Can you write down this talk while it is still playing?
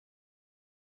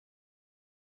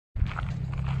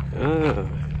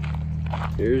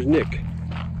Ah, here's Nick.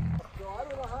 So I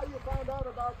don't know how you found out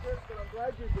about this, but I'm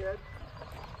glad you did.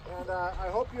 And I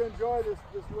hope you enjoy this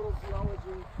little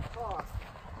geology talk.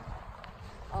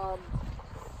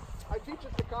 I teach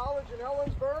at the college in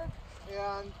Ellensburg,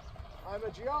 and I'm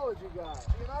a geology guy.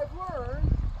 And I've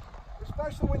learned,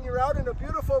 especially when you're out in a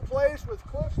beautiful place with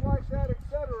cliffs like that,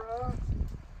 etc.,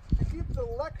 to keep the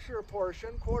lecture portion,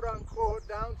 quote unquote,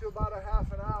 down to about a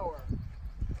half an hour.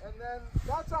 And then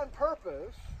that's on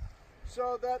purpose,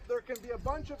 so that there can be a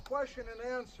bunch of question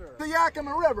and answer. The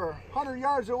Yakima River, 100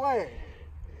 yards away.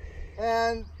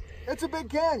 And it's a big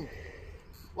canyon.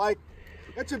 Like,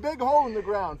 it's a big hole in the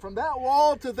ground. From that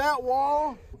wall to that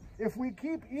wall, if we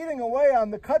keep eating away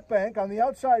on the cut bank on the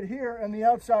outside here and the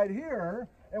outside here,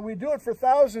 and we do it for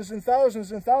thousands and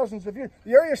thousands and thousands of years,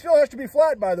 the area still has to be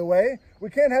flat, by the way. We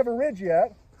can't have a ridge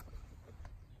yet.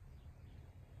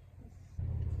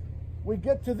 We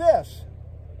get to this.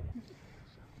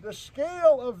 The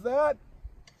scale of that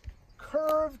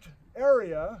curved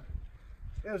area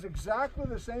is exactly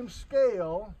the same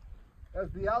scale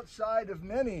as the outside of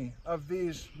many of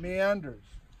these meanders.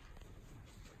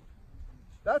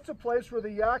 That's a place where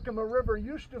the Yakima River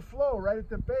used to flow, right at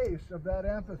the base of that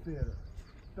amphitheater.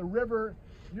 The river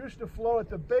used to flow at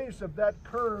the base of that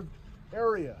curved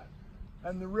area,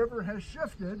 and the river has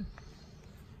shifted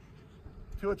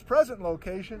to its present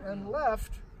location and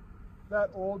left that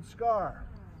old scar.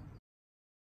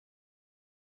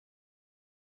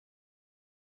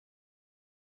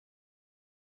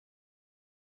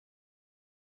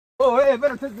 Oh, hey, I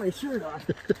better take my shirt off.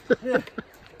 Yeah.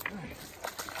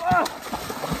 Oh.